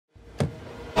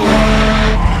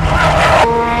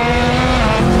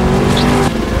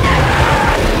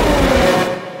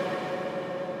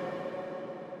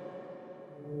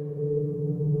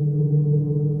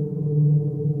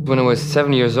was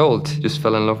 7 years old. Just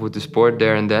fell in love with the sport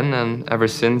there and then, and ever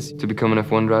since, to become an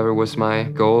F1 driver was my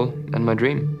goal and my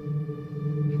dream.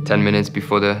 10 minutes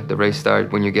before the race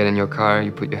start, when you get in your car,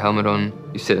 you put your helmet on,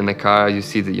 you sit in the car, you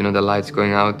see the, the lights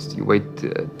going out, you wait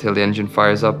till the engine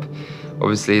fires up.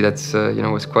 Obviously, that's,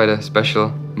 was quite a special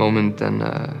moment, and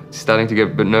starting to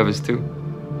get a bit nervous too.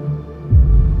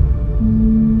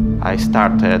 I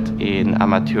started in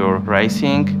amateur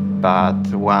racing, but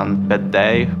one bad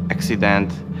day,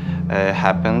 accident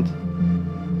happened.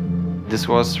 This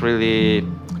was really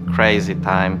crazy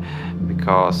time,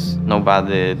 because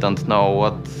nobody don't know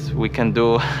what we can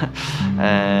do.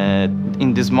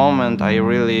 In this moment, I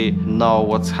really know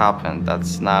what's happened.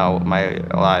 That's now my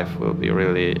life will be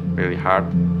really, really hard.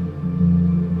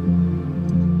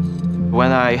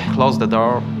 When I close the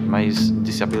door, my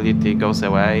disability goes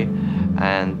away,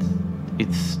 and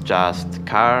it's just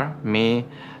car, me,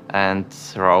 and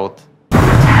road.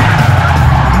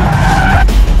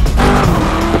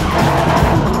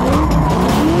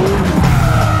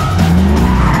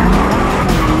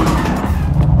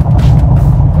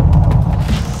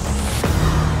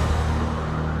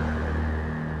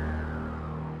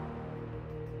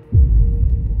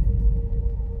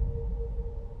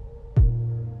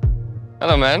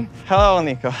 Hello, man. Hello,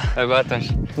 Nico. Hi, Bartosz.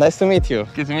 Nice to meet you.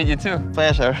 Good to meet you too.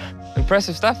 Pleasure.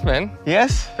 Impressive stuff, man.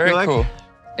 Yes? Very cool.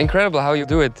 Incredible how you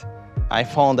do it. I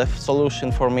found a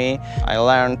solution for me. I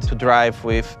learned to drive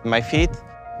with my feet.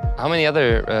 How many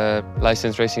other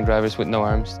licensed racing drivers with no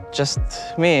arms? Just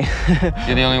me.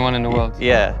 You're the only one in the world?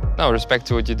 Yeah. No, respect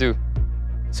to what you do.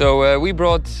 So we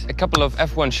brought a couple of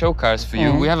F1 show cars for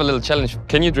you. We have a little challenge.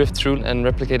 Can you drift through and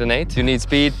replicate an 8? You need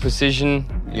speed, precision.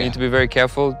 You need to be very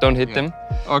careful. Don't hit them.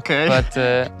 Okay.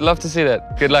 But love to see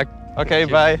that. Good luck. Okay,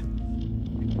 bye.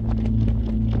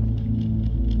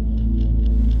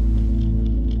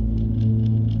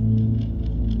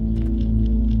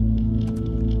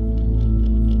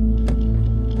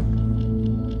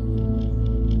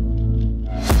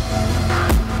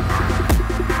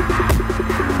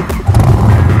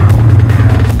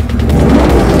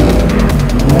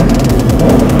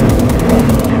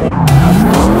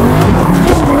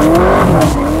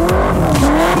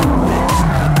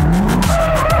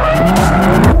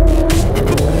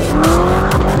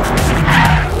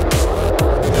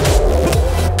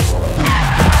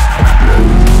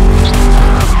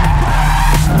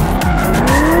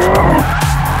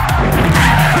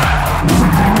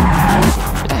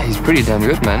 Pretty damn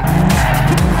good, man.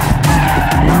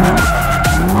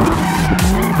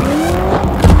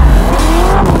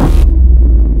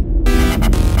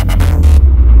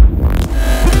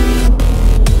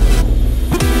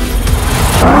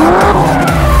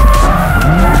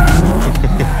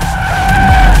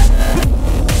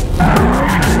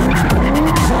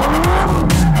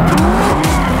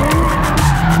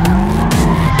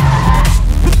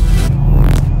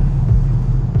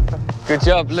 Good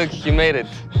job, look, you made it.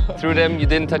 Through them, you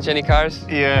didn't touch any cars?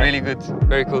 Yeah. Really good,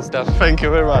 very cool stuff. Thank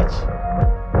you very much.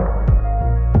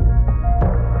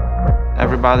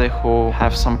 Everybody who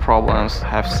have some problems,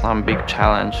 have some big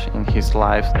challenge in his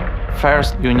life.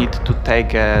 First, you need to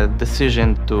take a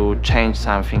decision to change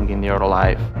something in your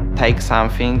life. Take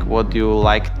something what you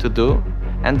like to do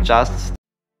and just